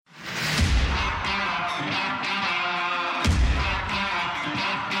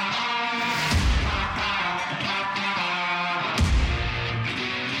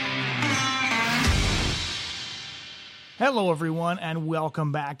Hello, everyone, and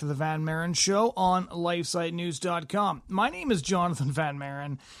welcome back to the Van Maren Show on LifeSiteNews.com. My name is Jonathan Van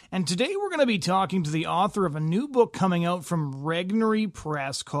Maren, and today we're going to be talking to the author of a new book coming out from Regnery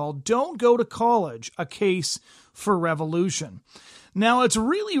Press called Don't Go to College, A Case for Revolution. Now, it's a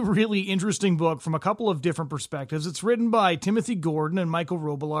really interesting book from a couple of different perspectives. It's written by Timothy Gordon and Michael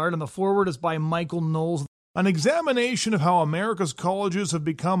Robillard, and the foreword is by Michael Knowles. An examination of how America's colleges have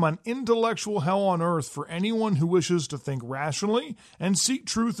become an intellectual hell on earth for anyone who wishes to think rationally and seek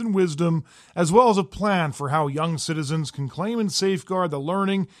truth and wisdom, as well as a plan for how young citizens can claim and safeguard the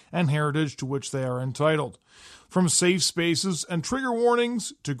learning and heritage to which they are entitled. From safe spaces and trigger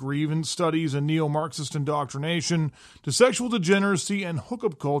warnings, to grievance studies and neo-Marxist indoctrination, to sexual degeneracy and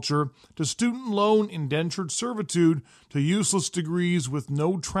hookup culture, to student loan indentured servitude, to useless degrees with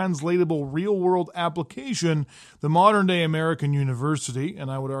no translatable real-world application, the modern-day American university,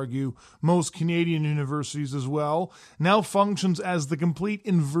 and I would argue most Canadian universities as well, now functions as the complete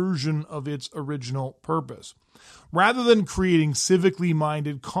inversion of its original purpose. Rather than creating civically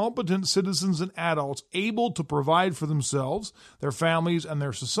minded, competent citizens and adults able to provide for themselves, their families, and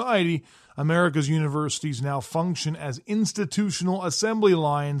their society, America's universities now function as institutional assembly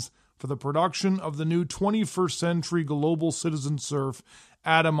lines for the production of the new 21st century global citizen serf,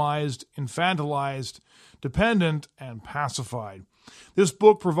 atomized, infantilized, dependent, and pacified. This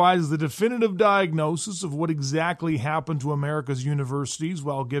book provides the definitive diagnosis of what exactly happened to America's universities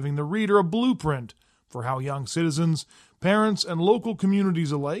while giving the reader a blueprint for how young citizens, parents, and local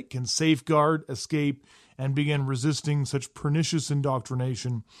communities alike can safeguard, escape, and begin resisting such pernicious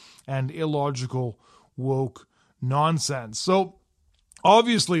indoctrination and illogical woke nonsense. So,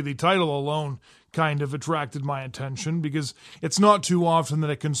 obviously, the title alone kind of attracted my attention because it's not too often that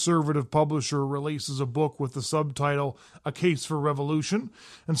a conservative publisher releases a book with the subtitle A Case for Revolution.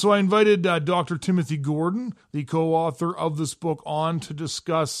 And so I invited Dr. Timothy Gordon, the co-author of this book, on to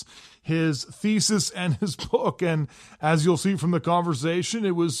discuss his thesis and his book. And as you'll see from the conversation,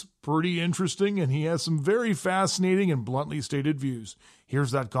 it was pretty interesting, and he has some very fascinating and bluntly stated views.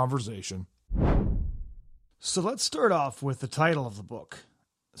 Here's that conversation. So let's start off with the title of the book.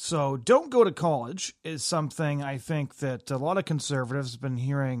 So Don't Go to College is something I think that a lot of conservatives have been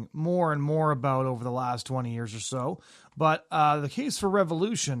hearing more and more about over the last 20 years or so. But The Case for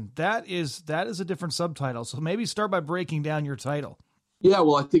Revolution, that is a different subtitle. So maybe start by breaking down your title. Yeah,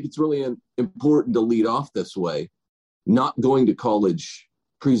 well, I think it's really important to lead off this way. Not going to college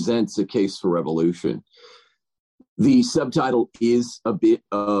presents a case for revolution. The subtitle is a bit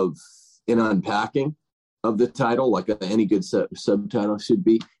of an unpacking of the title, like any good subtitle should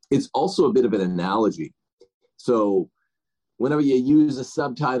be. It's also a bit of an analogy. So whenever you use a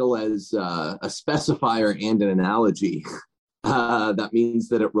subtitle as a specifier and an analogy, that means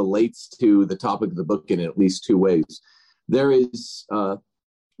that it relates to the topic of the book in at least two ways. There is a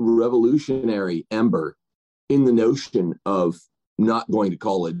revolutionary ember in the notion of not going to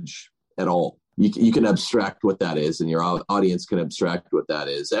college at all. You can abstract what that is, and your audience can abstract what that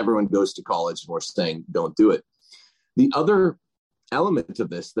is. Everyone goes to college, and we're saying don't do it. The other element of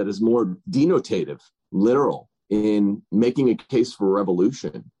this that is more denotative, literal, in making a case for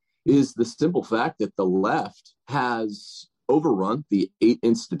revolution is the simple fact that the left has overrun the 8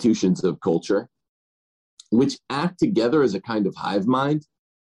 institutions of culture, which act together as a kind of hive mind,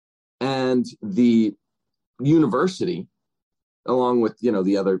 and the university, along with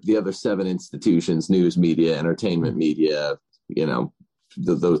the other 7 institutions, news media, entertainment media,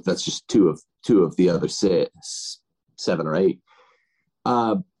 that's just two of the other 7 or 8.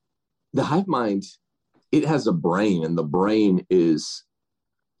 The hive mind, it has a brain, and the brain is,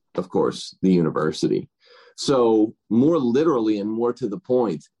 of course, the university. So more literally and more to the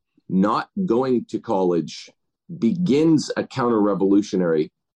point, not going to college begins a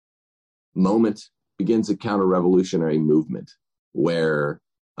counter-revolutionary moment, begins a counter-revolutionary movement, where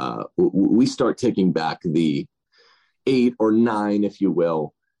we start taking back the 8 or 9, if you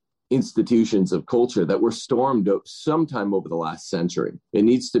will, institutions of culture that were stormed sometime over the last century. It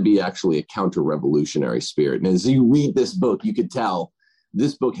needs to be actually a counter-revolutionary spirit. And as you read this book, you could tell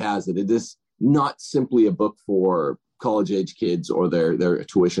this book has it. It is not simply a book for college-age kids or their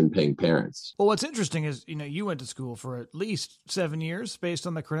tuition-paying parents. Well, what's interesting is, you went to school for at least 7 years based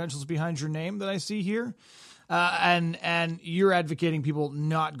on the credentials behind your name that I see here. And you're advocating people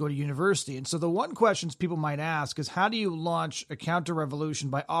not go to university. And so the one questions people might ask is, how do you launch a counter-revolution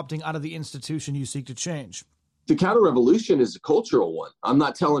by opting out of the institution you seek to change? The counter-revolution is a cultural one. I'm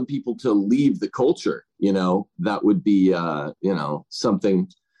not telling people to leave the culture. That would be,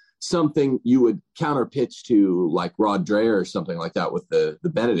 something you would counter pitch to like Rod Dreher or something like that with the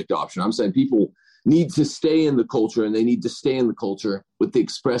Benedict option. I'm saying people need to stay in the culture, and they need to stay in the culture with the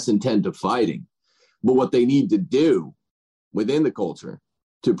express intent of fighting. But what they need to do within the culture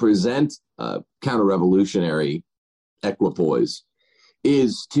to present counter-revolutionary equipoise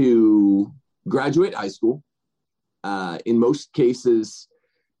is to graduate high school, in most cases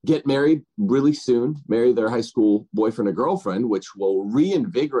get married really soon, marry their high school boyfriend or girlfriend, which will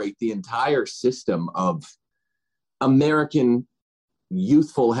reinvigorate the entire system of American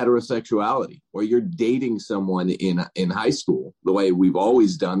youthful heterosexuality, where you're dating someone in high school the way we've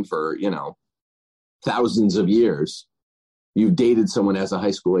always done for, thousands of years. You've dated someone as a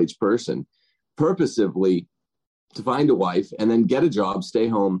high school age person purposively to find a wife and then get a job, stay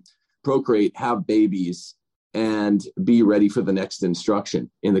home, procreate, have babies, and be ready for the next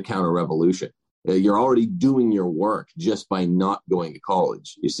instruction in the counter-revolution. You're already doing your work just by not going to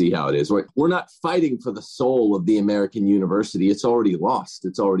college. You see how it is. We're not fighting for the soul of the American university. It's already lost.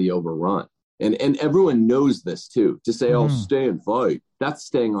 It's already overrun. And everyone knows this too. To say, "Oh, stay and fight," that's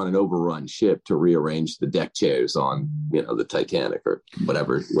staying on an overrun ship to rearrange the deck chairs on, the Titanic or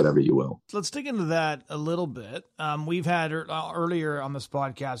whatever you will. Let's dig into that a little bit. We've had earlier on this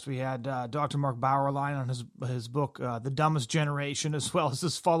podcast, we had Dr. Mark Bauerlein on his book, The Dumbest Generation, as well as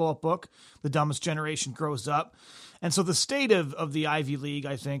his follow-up book, The Dumbest Generation Grows Up. And so the state of the Ivy League,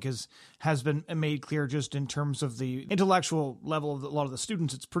 I think, has been made clear just in terms of the intellectual level of a lot of the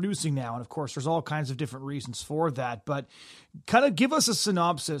students it's producing now. And of course, there's all kinds of different reasons for that. But kind of give us a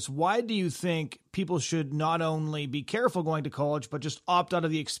synopsis. Why do you think people should not only be careful going to college, but just opt out of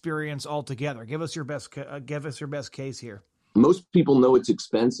the experience altogether? Give us your best case here. Most people know it's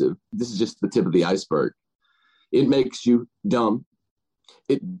expensive. This is just the tip of the iceberg. It makes you dumb.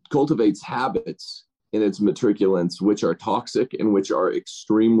 It cultivates habits in its matriculants, which are toxic and which are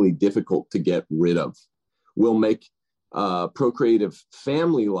extremely difficult to get rid of. Will make procreative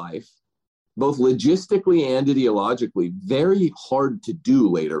family life, both logistically and ideologically, very hard to do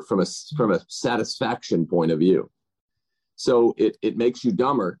later from a satisfaction point of view. So it makes you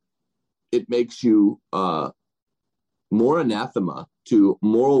dumber. It makes you more anathema to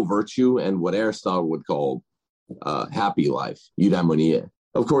moral virtue and what Aristotle would call happy life, eudaimonia.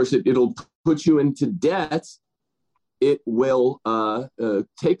 Of course, it'll put you into debt. It will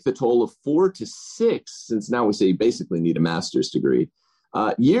take the toll of 4 to 6, since now we say you basically need a master's degree,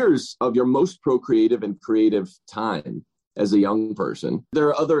 years of your most procreative and creative time as a young person. There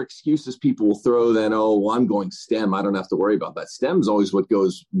are other excuses people will throw then, I'm going STEM. I don't have to worry about that. STEM is always what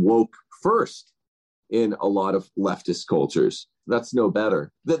goes woke first in a lot of leftist cultures. That's no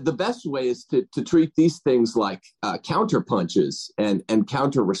better. The best way is to treat these things like counter punches and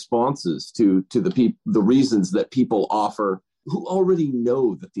counter responses to the reasons that people offer who already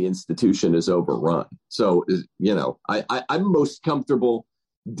know that the institution is overrun. So, I'm most comfortable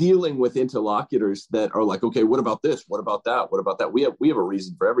dealing with interlocutors that are like, okay, what about this? What about that? What about that? We have a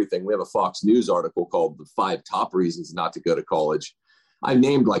reason for everything. We have a Fox News article called The 5 Top Reasons Not to Go to College. I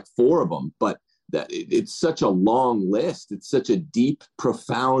named like 4 of them, but that it's such a long list. It's such a deep,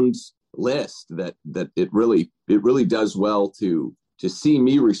 profound list that it really does well to see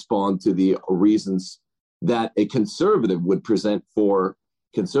me respond to the reasons that a conservative would present for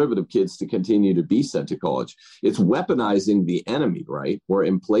conservative kids to continue to be sent to college. It's weaponizing the enemy, right? We're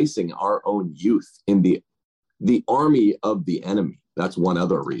emplacing our own youth in the army of the enemy. That's one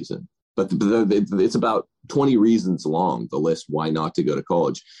other reason. But it's about 20 reasons long, the list why not to go to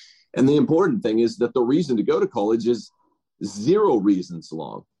college. And the important thing is that the reason to go to college is 0 reasons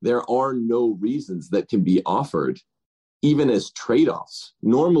long. There are no reasons that can be offered, even as trade-offs.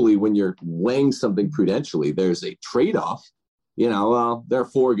 Normally, when you're weighing something prudentially, there's a trade-off. There are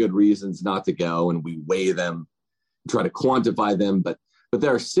 4 good reasons not to go, and we weigh them, try to quantify them. But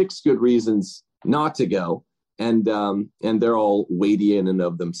there are 6 good reasons not to go, and they're all weighty in and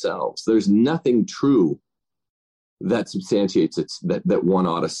of themselves. There's nothing true that substantiates that one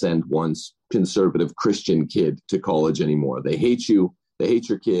ought to send one's conservative Christian kid to college anymore. They hate you, they hate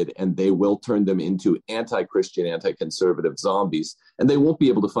your kid, and they will turn them into anti-Christian, anti-conservative zombies, and they won't be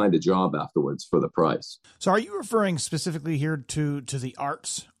able to find a job afterwards for the price. So are you referring specifically here to the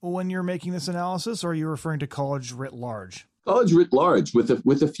arts when you're making this analysis, or are you referring to college writ large? College writ large, with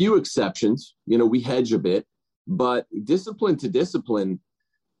a few exceptions. We hedge a bit, but discipline to discipline,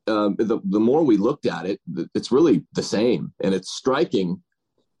 the more we looked at it, it's really the same. And it's striking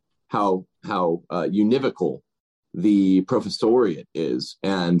how univocal the professoriate is,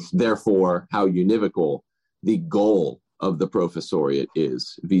 and therefore how univocal the goal of the professoriate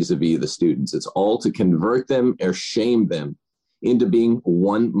is vis-a-vis the students. It's all to convert them or shame them into being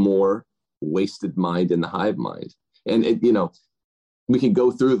one more wasted mind in the hive mind. And we can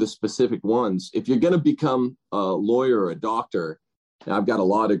go through the specific ones. If you're going to become a lawyer or a doctor, and I've got a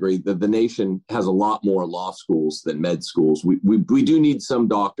law degree, the nation has a lot more law schools than med schools. We do need some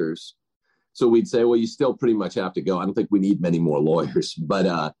doctors. So we'd say, well, you still pretty much have to go. I don't think we need many more lawyers,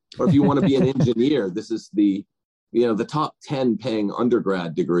 but, or if you want to be an engineer, this is the top 10 paying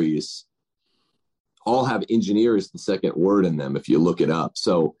undergrad degrees all have engineer as the second word in them if you look it up.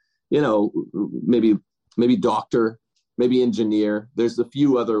 So, maybe doctor, maybe engineer. There's a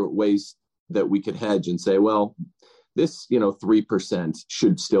few other ways that we could hedge and say, well, this, 3%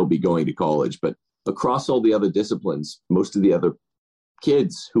 should still be going to college. But across all the other disciplines, most of the other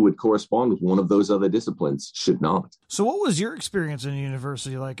kids who would correspond with one of those other disciplines should not. So what was your experience in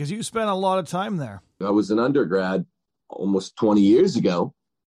university like? Because you spent a lot of time there. I was an undergrad almost 20 years ago,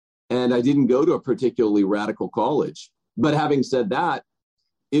 and I didn't go to a particularly radical college. But having said that,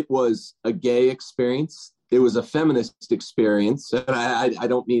 it was a gay experience. It was a feminist experience. And I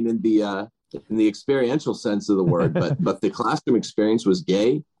don't mean in the experiential sense of the word, but the classroom experience was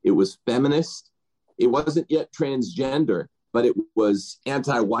gay. It was feminist. It wasn't yet transgender, but it was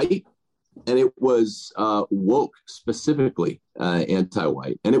anti-white, and it was woke, specifically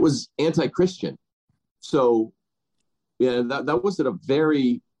anti-white, and it was anti-Christian. So, that was at a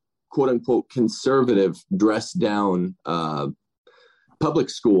very quote-unquote conservative, dressed-down public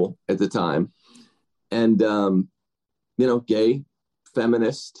school at the time, and gay,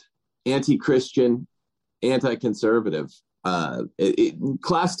 feminist, anti-Christian, anti-conservative,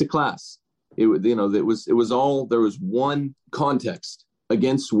 class to class. It was all, there was one context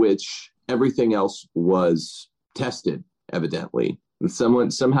against which everything else was tested, evidently.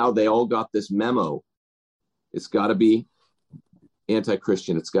 And somehow they all got this memo. It's got to be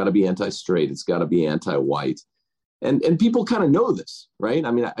anti-Christian. It's got to be anti-straight. It's got to be anti-white. And people kind of know this, right?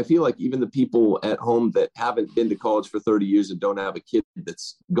 I mean, I feel like even the people at home that haven't been to college for 30 years and don't have a kid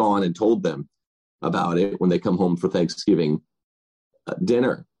that's gone and told them about it when they come home for Thanksgiving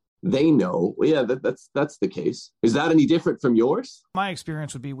dinner, they know, that's the case. Is that any different from yours? My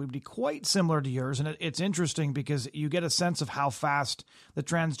experience would be quite similar to yours. And it's interesting because you get a sense of how fast the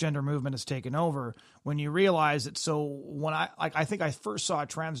transgender movement has taken over when you realize it. So when I think I first saw a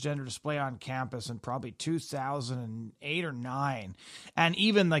transgender display on campus in probably 2008 or 9. And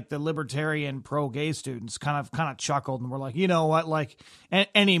even like the libertarian pro-gay students kind of chuckled and were like, you know what, like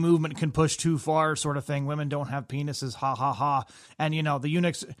any movement can push too far sort of thing. Women don't have penises, ha, ha, ha. And,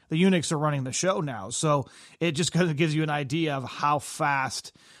 the eunuchs are running the show now. So it just kind of gives you an idea of how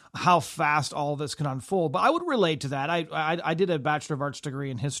fast all this can unfold. But I would relate to that. I did a Bachelor of Arts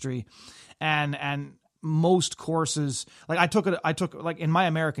degree in history, and most courses, like I took like in my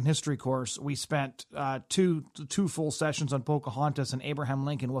American history course, we spent two full sessions on Pocahontas, and Abraham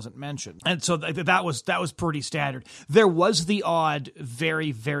Lincoln wasn't mentioned. And so that was pretty standard. There was the odd,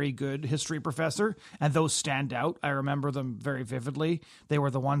 very, very good history professor, and those stand out. I remember them very vividly. They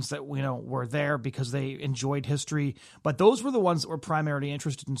were the ones that, were there because they enjoyed history, but those were the ones that were primarily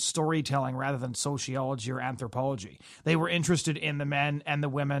interested in storytelling rather than sociology or anthropology. They were interested in the men and the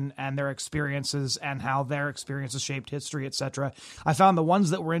women and their experiences and how their experiences shaped history, etc. I found the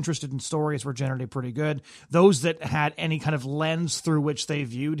ones that were interested in stories were generally pretty good. Those that had any kind of lens through which they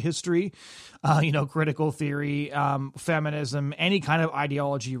viewed history, critical theory, feminism, any kind of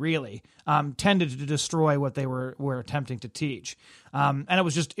ideology really, tended to destroy what they were attempting to teach. And it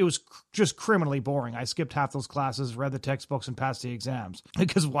was just criminally boring. I skipped half those classes, read the textbooks, and passed the exams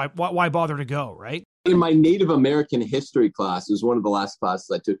because why bother to go, right? In my Native American history class, it was one of the last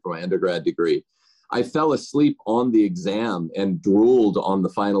classes I took for my undergrad degree, I fell asleep on the exam and drooled on the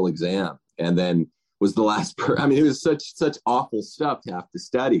final exam, and then was the last it was such awful stuff to have to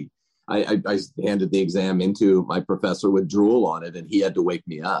study. I handed the exam into my professor with drool on it, and he had to wake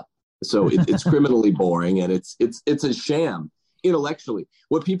me up. So it's criminally boring, and it's a sham intellectually.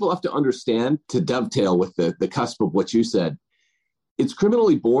 What people have to understand, to dovetail with the cusp of what you said, it's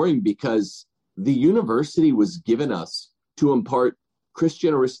criminally boring because the university was given us to impart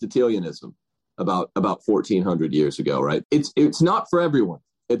Christian Aristotelianism about 1400 years ago, right? It's not for everyone.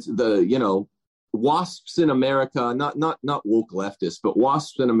 It's the, WASPs in America, not woke leftists, but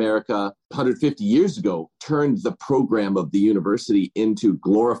WASPs in America 150 years ago turned the program of the university into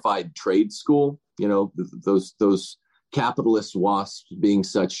glorified trade school. Those capitalist WASPs being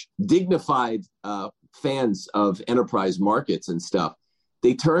such dignified fans of enterprise markets and stuff.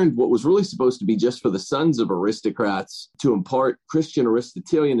 They turned what was really supposed to be just for the sons of aristocrats to impart Christian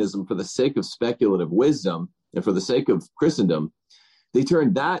Aristotelianism for the sake of speculative wisdom and for the sake of Christendom. They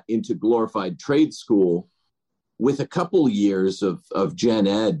turned that into glorified trade school with a couple years of gen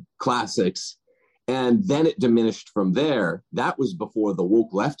ed classics And then it diminished from there. That was before the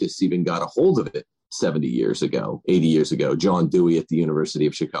woke leftists even got a hold of it 70 years ago, 80 years ago, John Dewey at the University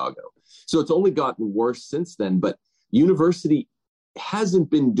of Chicago. So it's only gotten worse since then, but university hasn't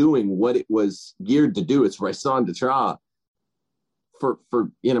been doing what it was geared to do. It's raison d'etre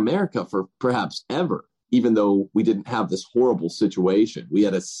for in America for perhaps ever, even though we didn't have this horrible situation. We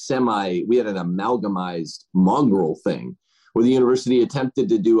had an amalgamized mongrel thing where the university attempted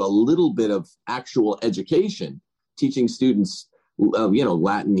to do a little bit of actual education, teaching students,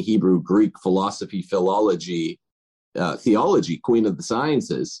 Latin, Hebrew, Greek, philosophy, philology, theology, queen of the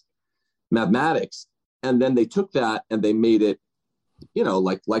sciences, mathematics. And then they took that and they made it,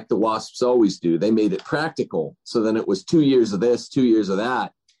 like the WASPs always do. They made it practical. So then it was 2 years of this, 2 years of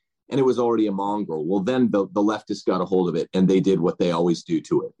that, and it was already a mongrel. Well, then the leftists got a hold of it and they did what they always do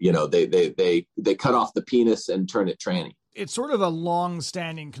to it. They cut off the penis and turn it tranny. It's sort of a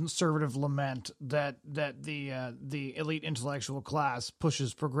long-standing conservative lament that the elite intellectual class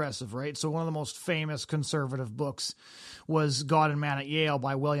pushes progressive, right? So one of the most famous conservative books was God and Man at Yale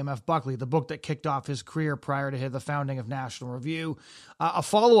by William F. Buckley, the book that kicked off his career prior to the founding of National Review. A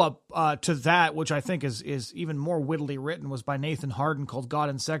follow-up to that, which I think is even more wittily written, was by Nathan Harden, called God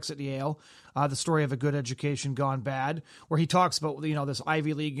and Sex at Yale, the story of a good education gone bad, where he talks about, this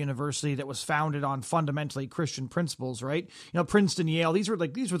Ivy League university that was founded on fundamentally Christian principles, right? Princeton, Yale, these were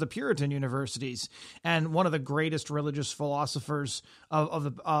the Puritan universities, and one of the greatest religious philosophers of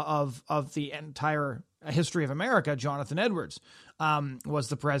the entire history of America, Jonathan Edwards, was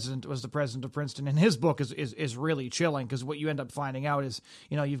the president of Princeton, and his book is really chilling, because what you end up finding out is,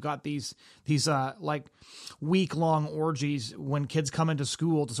 you've got these like week-long orgies when kids come into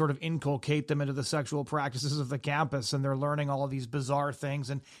school to sort of inculcate them into the sexual practices of the campus, and they're learning all of these bizarre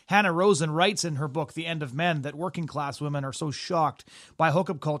things. And Hannah Rosen writes in her book, The End of Men, that working class women are so shocked by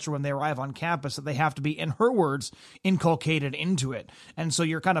hookup culture when they arrive on campus that they have to be, in her words, inculcated into it. And so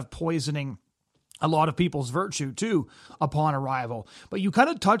you're kind of poisoning a lot of people's virtue, too, upon arrival. But you kind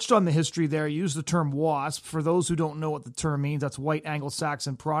of touched on the history there. You used the term WASP. For those who don't know what the term means, that's White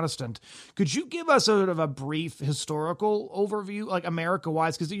Anglo-Saxon Protestant. Could you give us sort of a brief historical overview, like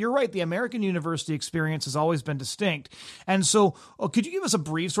America-wise? Because you're right, the American university experience has always been distinct. And so could you give us a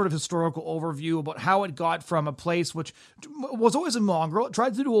brief sort of historical overview about how it got from a place which was always a mongrel? It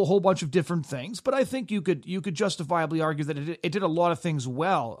tried to do a whole bunch of different things, but I think you could justifiably argue that it did a lot of things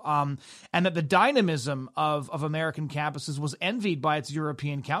well, and that the dynamism of American campuses was envied by its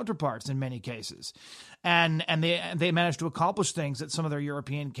European counterparts in many cases. And they managed to accomplish things that some of their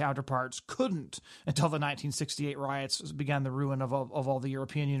European counterparts couldn't until the 1968 riots began the ruin of all the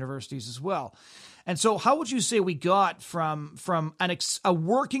European universities as well. And so how would you say we got from a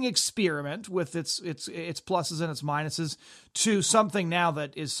working experiment with its pluses and its minuses to something now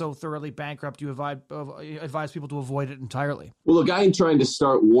that is so thoroughly bankrupt you advise people to avoid it entirely? Well, a guy trying to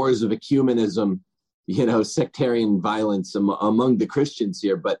start wars of ecumenism, sectarian violence among the Christians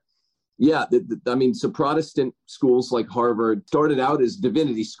here. But yeah, so Protestant schools like Harvard started out as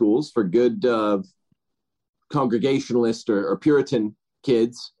divinity schools for good Congregationalist or Puritan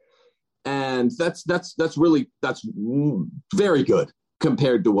kids. And that's very good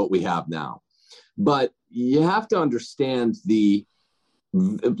compared to what we have now. But you have to understand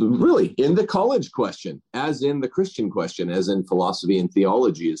really in the college question, as in the Christian question, as in philosophy and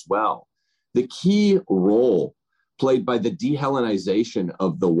theology as well, the key role played by the de-Hellenization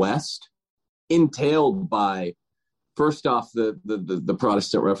of the West, entailed by, first off, the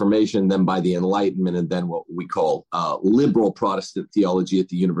Protestant Reformation, then by the Enlightenment, and then what we call liberal Protestant theology at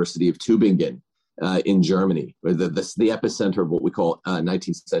the University of Tübingen in Germany, or the epicenter of what we call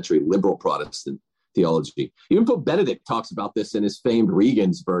 19th century liberal Protestant theology. Even Pope Benedict talks about this in his famed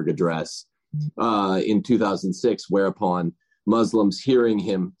Regensburg address in 2006, whereupon Muslims, hearing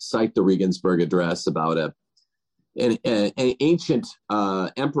him cite the Regensburg address about an ancient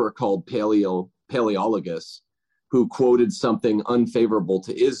emperor called Paleologus, who quoted something unfavorable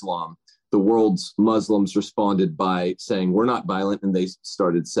to Islam, the world's Muslims responded by saying, "We're not violent," and they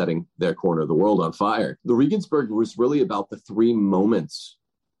started setting their corner of the world on fire. The Regensburg was really about the three moments,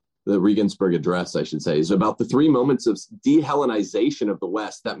 the Regensburg address, I should say, is about the three moments of de-Hellenization of the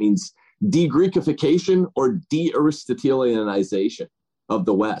West. That means de-Greekification or de-Aristotelianization of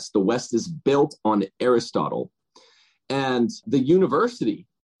the West. The West is built on Aristotle. And the university,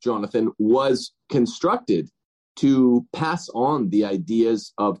 Jonathan, was constructed to pass on the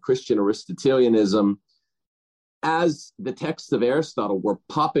ideas of Christian Aristotelianism as the texts of Aristotle were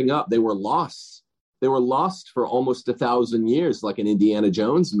popping up. They were lost. They were lost for almost 1,000 years, like an Indiana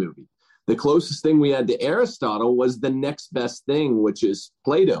Jones movie. The closest thing we had to Aristotle was the next best thing, which is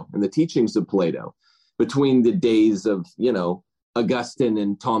Plato and the teachings of Plato, between the days of, Augustine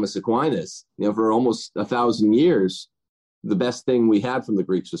and Thomas Aquinas. For almost 1,000 years, the best thing we had from the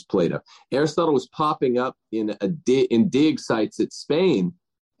Greeks was Plato. Aristotle was popping up in dig sites at Spain.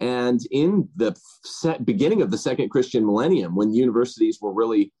 And in the beginning of the second Christian millennium, when universities were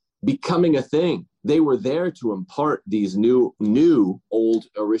really becoming a thing, they were there to impart these new old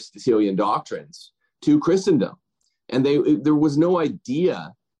Aristotelian doctrines to Christendom. And there was no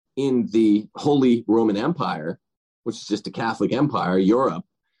idea in the Holy Roman Empire, which is just a Catholic empire, Europe,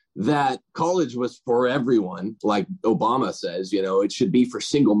 that college was for everyone. Like Obama says, it should be for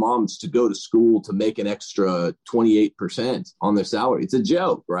single moms to go to school to make an extra 28% on their salary. It's a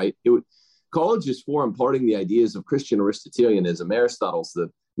joke, right? College is for imparting the ideas of Christian Aristotelianism. Aristotle's the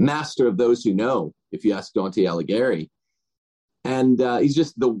master of those who know, if you ask Dante Alighieri. And he's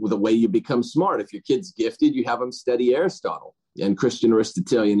just the way you become smart. If your kid's gifted, you have them study Aristotle. And Christian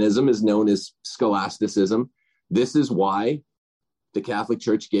Aristotelianism is known as scholasticism. This is why the Catholic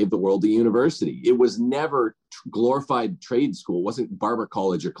Church gave the world a university. It was never glorified trade school. It wasn't barber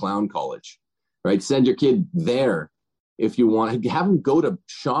college or clown college, right? Send your kid there if you want. Have them go to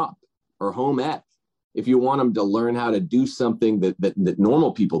shop or home ec if you want them to learn how to do something that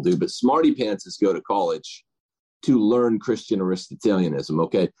normal people do. But smarty pantses go to college to learn Christian Aristotelianism,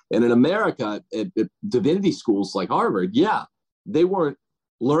 okay? And in America, at divinity schools like Harvard, they weren't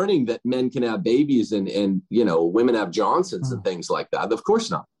learning that men can have babies and women have Johnsons and things like that. Of course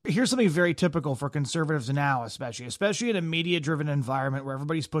not. Here's something very typical for conservatives now, especially in a media-driven environment where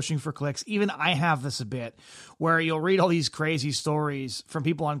everybody's pushing for clicks. Even I have this a bit, where you'll read all these crazy stories from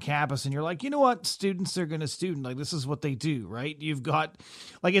people on campus, and you're like, you know what? Students are going to student. Like, this is what they do, right? You've got,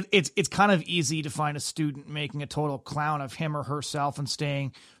 like, it's kind of easy to find a student making a total clown of him or herself and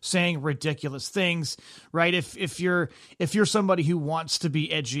saying ridiculous things, right? If you're somebody who wants to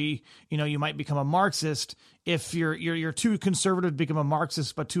be edgy, you might become a Marxist. If you're too conservative to become a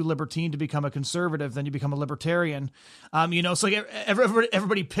Marxist, but too libertine to become a conservative, then you become a libertarian. So like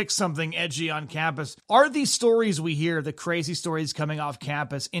everybody picks something edgy on campus. Are these stories we hear, the crazy stories coming off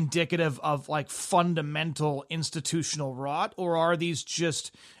campus, indicative of like fundamental institutional rot, or are these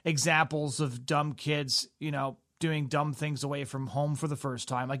just examples of dumb kids, doing dumb things away from home for the first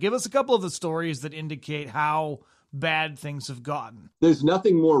time? Like, give us a couple of the stories that indicate how bad things have gotten. There's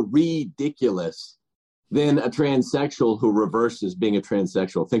nothing more ridiculous than a transsexual who reverses being a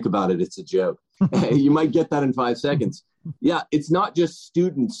transsexual. Think about it. It's a joke. You might get that in 5 seconds. Yeah, it's not just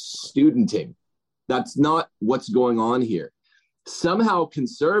students studenting. That's not what's going on here. Somehow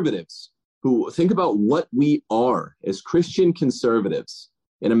conservatives who think about what we are as Christian conservatives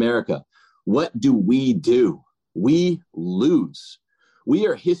in America, what do? We lose. We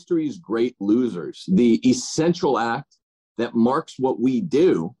are history's great losers. The essential act that marks what we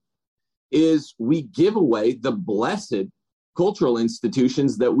do is we give away the blessed cultural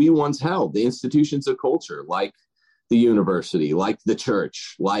institutions that we once held, the institutions of culture, like the university, like the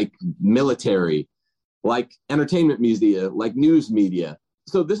church, like military, like entertainment media, like news media.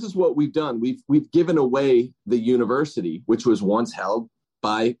 So this is what we've done. We've given away the university, which was once held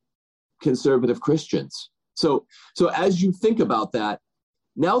by conservative Christians. So as you think about that,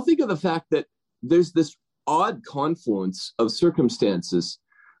 now think of the fact that there's this odd confluence of circumstances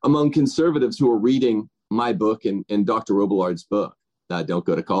among conservatives who are reading my book and Dr. Robillard's book, Don't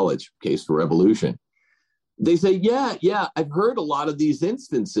Go to College, Case for Revolution. They say, yeah, I've heard a lot of these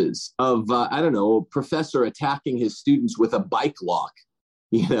instances of, a professor attacking his students with a bike lock.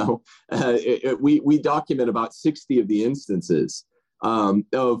 We document about 60 of the instances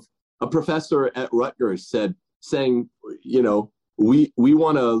of a professor at Rutgers saying, we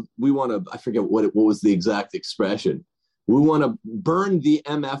want to, I forget what was the exact expression. We want to burn the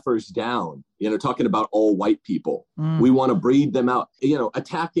MFers down, talking about all white people. We want to breed them out,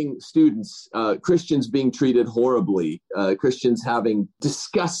 attacking students, Christians being treated horribly, Christians having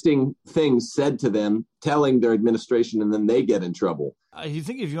disgusting things said to them, telling their administration, and then they get in trouble. You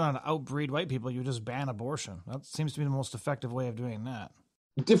think if you want to outbreed white people, you just ban abortion. That seems to be the most effective way of doing that.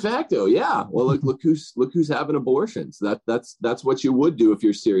 De facto, yeah. Well, look who's having abortions. That's what you would do if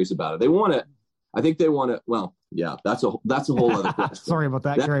you're serious about it. They want to. I think they want to. Well, yeah, that's a whole other question. Sorry about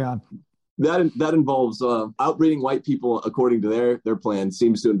that. Carry on. That involves outbreeding white people according to their plan.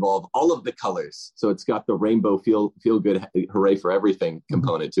 Seems to involve all of the colors. So it's got the rainbow feel good, hooray for everything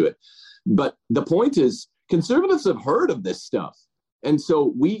component to it. But the point is, conservatives have heard of this stuff, and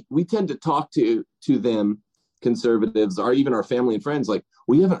so we tend to talk to them, conservatives, or even our family and friends, like,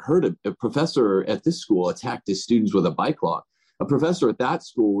 we haven't heard a professor at this school attacked his students with a bike lock. A professor at that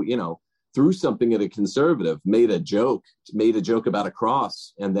school, threw something at a conservative, made a joke about a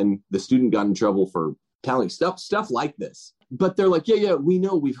cross, and then the student got in trouble for telling stuff like this. But they're like, yeah, we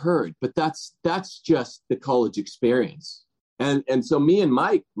know, we've heard, but that's just the college experience. And so me and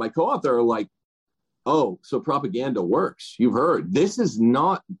Mike, my co-author, are like, oh, so propaganda works. You've heard. This is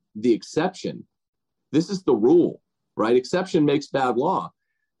not the exception. This is the rule, right? Exception makes bad law.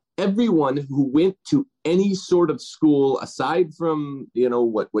 Everyone who went to any sort of school, aside from,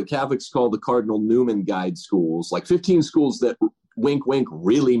 what Catholics call the Cardinal Newman Guide schools, like 15 schools that wink, wink,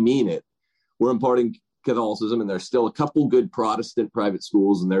 really mean it, were imparting Catholicism, and there's still a couple good Protestant private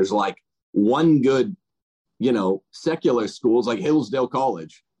schools, and there's like one good, secular schools like Hillsdale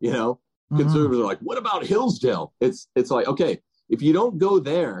College, Conservatives are like, what about Hillsdale? It's like, okay, if you don't go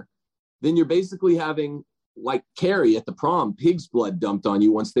there, then you're basically having, like Carrie at the prom, pig's blood dumped on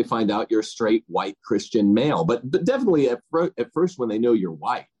you once they find out you're a straight white Christian male. But definitely at first when they know you're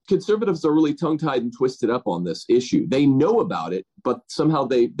white. Conservatives are really tongue-tied and twisted up on this issue. They know about it, but somehow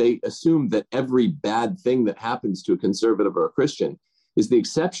they assume that every bad thing that happens to a conservative or a Christian is the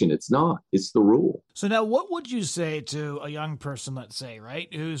exception. It's not. It's the rule. So now what would you say to a young person, let's say, right,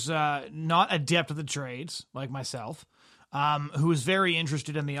 who's not adept at the trades, like myself, who is very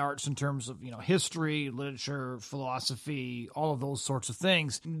interested in the arts in terms of, history, literature, philosophy, all of those sorts of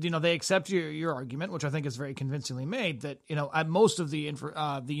things. They accept your argument, which I think is very convincingly made, that, at most of the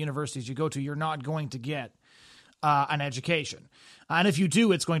universities you go to, you're not going to get an education. And if you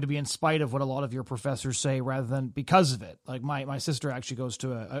do, it's going to be in spite of what a lot of your professors say rather than because of it. Like my sister actually goes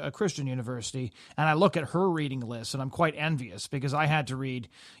to a Christian university, and I look at her reading list and I'm quite envious because I had to read,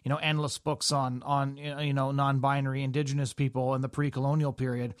 endless books on non-binary indigenous people in the pre-colonial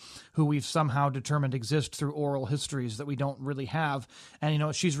period who we've somehow determined exist through oral histories that we don't really have.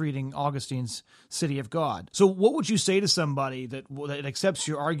 And, she's reading Augustine's City of God. So what would you say to somebody that accepts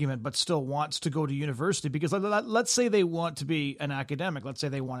your argument but still wants to go to university? Because let's say they want to be an academic. Let's say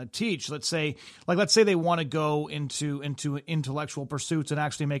they want to teach. Let's say they want to go into intellectual pursuits and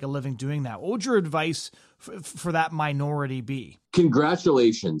actually make a living doing that. What would your advice for that minority be?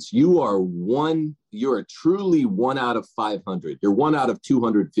 Congratulations. You're truly 1 out of 500. You're 1 out of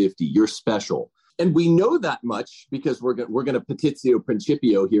 250. You're special. And we know that much because we're going to petitio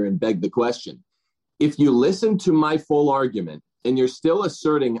principio here and beg the question. If you listen to my full argument and you're still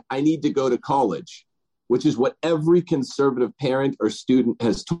asserting, I need to go to college, which is what every conservative parent or student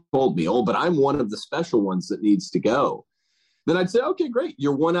has told me. Oh, but I'm one of the special ones that needs to go. Then I'd say, okay, great.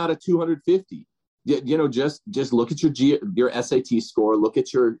 You're 1 out of 250. Just look at your SAT score, look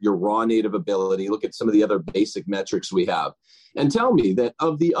at your raw native ability, look at some of the other basic metrics we have, and tell me that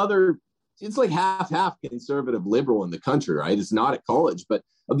of the other, it's like half conservative liberal in the country, right? It's not at college, but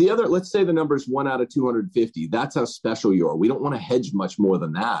of the other, let's say the number's 1 out of 250. That's how special you are. We don't want to hedge much more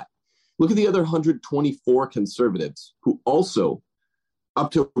than that. Look at the other 124 conservatives who also, up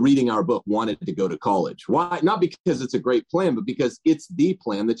to reading our book, wanted to go to college. Why? Not because it's a great plan, but because it's the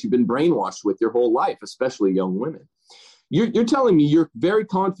plan that you've been brainwashed with your whole life, especially young women. You're telling me you're very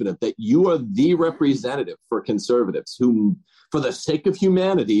confident that you are the representative for conservatives who, for the sake of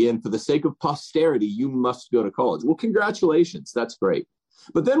humanity and for the sake of posterity, you must go to college. Well, congratulations. That's great.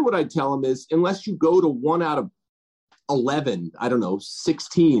 But then what I tell them is, unless you go to 1 out of 11,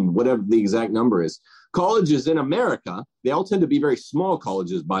 16, whatever the exact number is, colleges in America, they all tend to be very small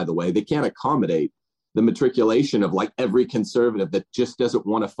colleges, by the way. They can't accommodate the matriculation of like every conservative that just doesn't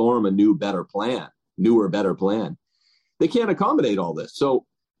want to form a newer, better plan. They can't accommodate all this. So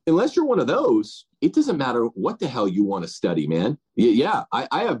unless you're one of those, it doesn't matter what the hell you want to study, man. Yeah,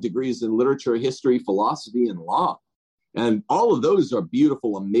 I have degrees in literature, history, philosophy, and law. And all of those are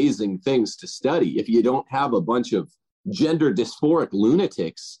beautiful, amazing things to study if you don't have a bunch of gender dysphoric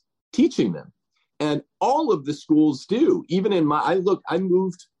lunatics teaching them. And all of the schools do. Even in I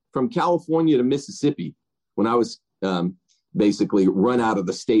moved from California to Mississippi when I was basically run out of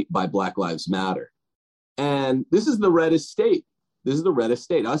the state by Black Lives Matter. And this is the reddest state.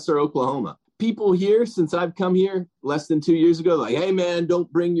 Us or Oklahoma. People here, since I've come here less than 2 years ago, like, hey, man,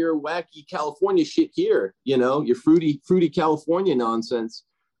 don't bring your wacky California shit here. Your fruity California nonsense.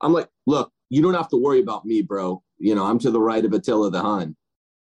 I'm like, look, you don't have to worry about me, bro. I'm to the right of Attila the Hun.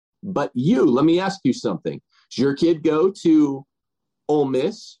 But let me ask you something. Does your kid go to Ole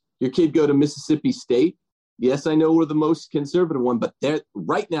Miss? Your kid go to Mississippi State? Yes, I know we're the most conservative one, but they're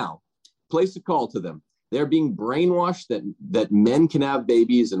right now, place a call to them. They're being brainwashed that men can have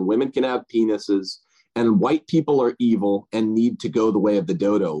babies and women can have penises and white people are evil and need to go the way of the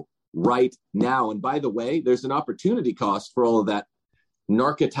dodo right now. And by the way, there's an opportunity cost for all of that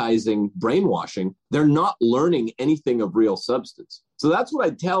narcotizing brainwashing. They're not learning anything of real substance. So that's what I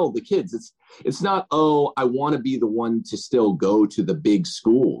tell the kids. It's not, oh, I want to be the one to still go to the big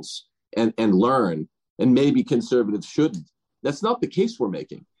schools and learn, and maybe conservatives shouldn't. That's not the case we're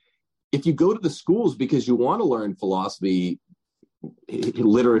making. If you go to the schools because you want to learn philosophy,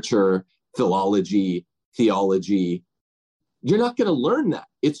 literature, philology, theology, you're not going to learn that.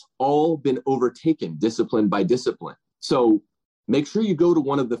 It's all been overtaken discipline by discipline. So make sure you go to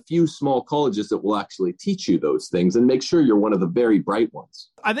one of the few small colleges that will actually teach you those things, and make sure you're one of the very bright ones.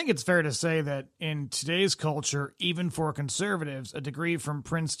 I think it's fair to say that in today's culture, even for conservatives, a degree from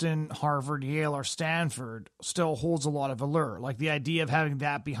Princeton, Harvard, Yale, or Stanford still holds a lot of allure. Like the idea of having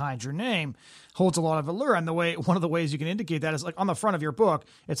that behind your name holds a lot of allure. And one of the ways you can indicate that is like on the front of your book,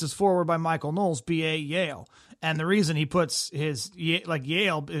 it says forward by Michael Knowles, BA Yale. And the reason he puts his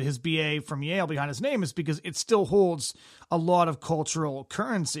BA from Yale behind his name is because it still holds a lot of cultural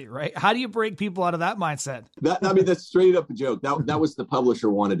currency, right? How do you break people out of that mindset? That's straight up a joke. That was the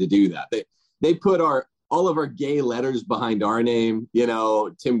publisher wanted to do that. They put all of our gay letters behind our name,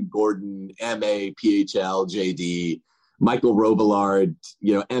 Tim Gordon, MA, PhL, JD, Michael Robillard,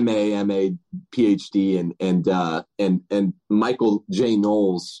 MA, PhD, and Michael J.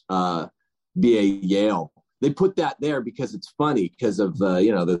 Knowles, BA Yale. They put that there because it's funny because of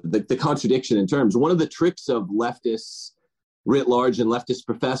the contradiction in terms. One of the tricks of leftists writ large and leftist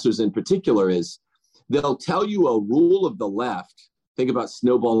professors in particular is they'll tell you a rule of the left. Think about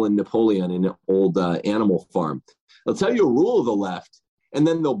Snowball and Napoleon in an old Animal Farm. They'll tell you a rule of the left, and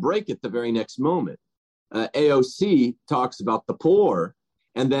then they'll break it the very next moment. AOC talks about the poor,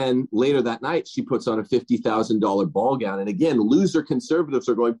 and then later that night, she puts on a $50,000 ball gown. And again, loser conservatives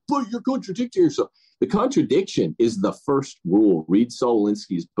are going, but you're contradicting yourself. The contradiction is the first rule. Read Saul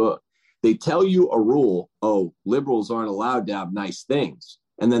Alinsky's book. They tell you a rule, oh, liberals aren't allowed to have nice things,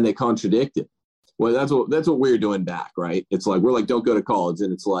 and then they contradict it. Well, that's what we're doing back, right? It's like, we're like, don't go to college.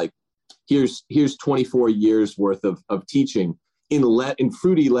 And it's like, here's 24 years worth of teaching in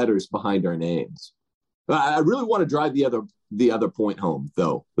fruity letters behind our names. I really want to drive the other point home,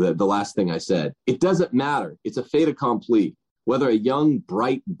 though, the last thing I said. It doesn't matter. It's a fait accompli. Whether a young,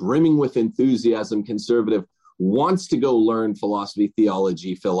 bright, brimming with enthusiasm conservative wants to go learn philosophy,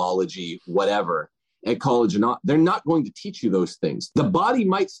 theology, philology, whatever, at college or not, they're not going to teach you those things. The body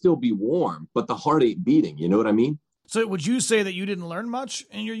might still be warm, but the heart ain't beating. You know what I mean? So would you say that you didn't learn much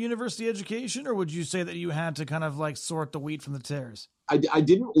in your university education, or would you say that you had to kind of like sort the wheat from the tares? I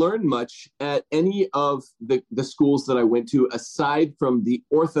didn't learn much at any of the schools that I went to, aside from the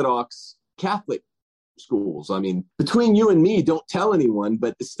Orthodox Catholic schools. I mean, between you and me, don't tell anyone,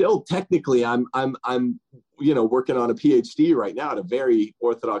 but still technically I'm working on a PhD right now at a very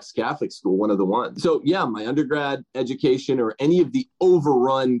Orthodox Catholic school, one of the ones. So yeah, my undergrad education or any of the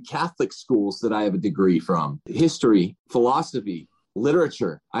overrun Catholic schools that I have a degree from, history, philosophy,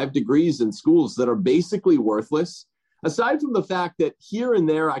 literature, I have degrees in schools that are basically worthless. Aside from the fact that here and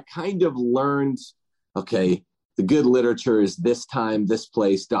there, I kind of learned, okay, the good literature is this time, this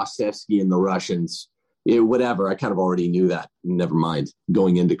place, Dostoevsky and the Russians, whatever. I kind of already knew that. Never mind,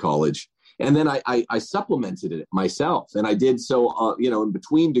 going into college. And then I supplemented it myself. And I did so, in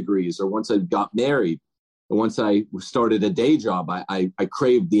between degrees, or once I got married, and once I started a day job, I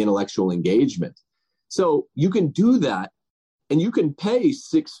craved the intellectual engagement. So you can do that, and you can pay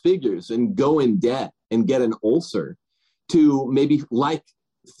 6 figures and go in debt and get an ulcer to maybe like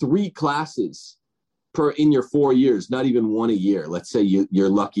 3 classes in your 4 years, not even one a year. Let's say you're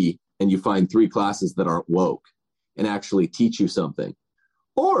lucky and you find 3 classes that aren't woke and actually teach you something.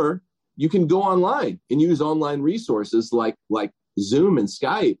 Or you can go online and use online resources like Zoom and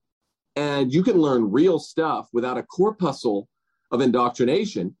Skype, and you can learn real stuff without a corpuscle of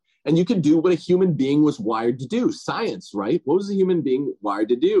indoctrination. And you can do what a human being was wired to do. Science, right? What was a human being wired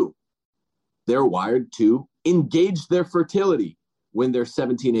to do? They're wired to engage their fertility when they're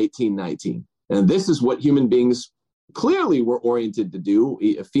 17, 18, 19. And this is what human beings clearly were oriented to do.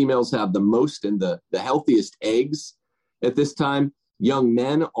 Females have the most and the healthiest eggs at this time. Young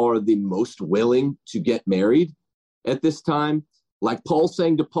men are the most willing to get married at this time. Like Paul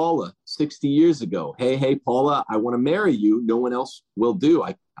saying to Paula 60 years ago, hey, Paula, I want to marry you. No one else will do.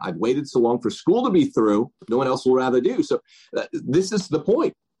 I've waited so long for school to be through. No one else will rather do. So this is the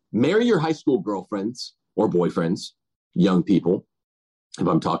point. Marry your high school girlfriends or boyfriends, young people, if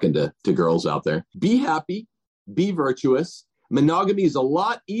I'm talking to girls out there. Be happy, be virtuous. Monogamy is a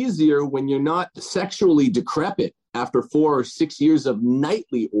lot easier when you're not sexually decrepit after 4 or 6 years of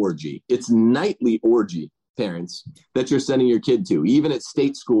nightly orgy. It's nightly orgy, parents, that you're sending your kid to, even at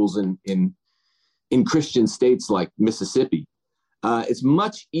state schools in Christian states like Mississippi. It's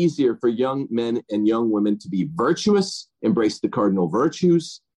much easier for young men and young women to be virtuous embrace the cardinal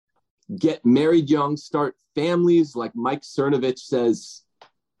virtues, get married young, start families. Like Mike Cernovich says,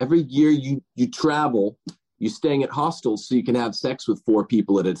 every year you travel, you're staying at hostels so you can have sex with 4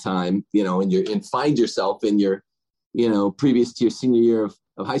 people at a time, and find yourself in your, previous to your senior year of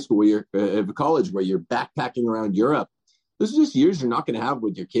high school, where you're of college, where you're backpacking around Europe. Those are just years you're not going to have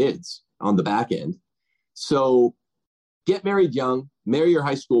with your kids on the back end. So get married young, marry your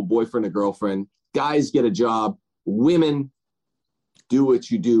high school boyfriend or girlfriend, guys get a job, women do what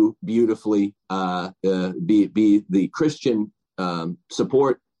you do beautifully, be the Christian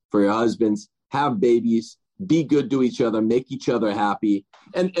support for your husbands, have babies, be good to each other, make each other happy.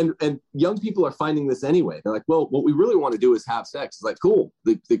 And young people are finding this anyway. They're like, well, what we really want to do is have sex. It's like, cool.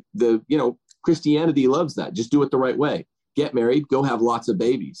 The Christianity loves that. Just do it the right way. Get married, go have lots of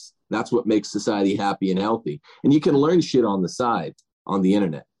babies. That's what makes society happy and healthy. And you can learn shit on the side on the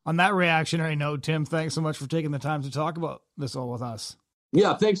internet. On that reactionary note, Tim, thanks so much for taking the time to talk about this all with us.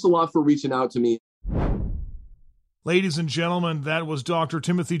 Yeah, thanks a lot for reaching out to me. Ladies and gentlemen, that was Dr.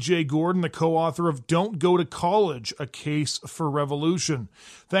 Timothy J. Gordon, the co-author of Don't Go to College, A Case for Revolution.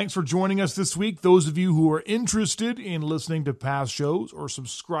 Thanks for joining us this week. Those of you who are interested in listening to past shows or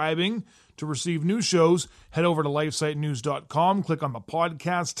subscribing to receive new shows, head over to lifesitenews.com, click on the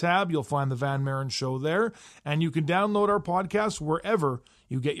podcast tab. You'll find the Van Maren Show there, and you can download our podcast wherever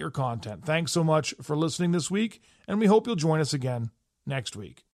you get your content. Thanks so much for listening this week, and we hope you'll join us again next week.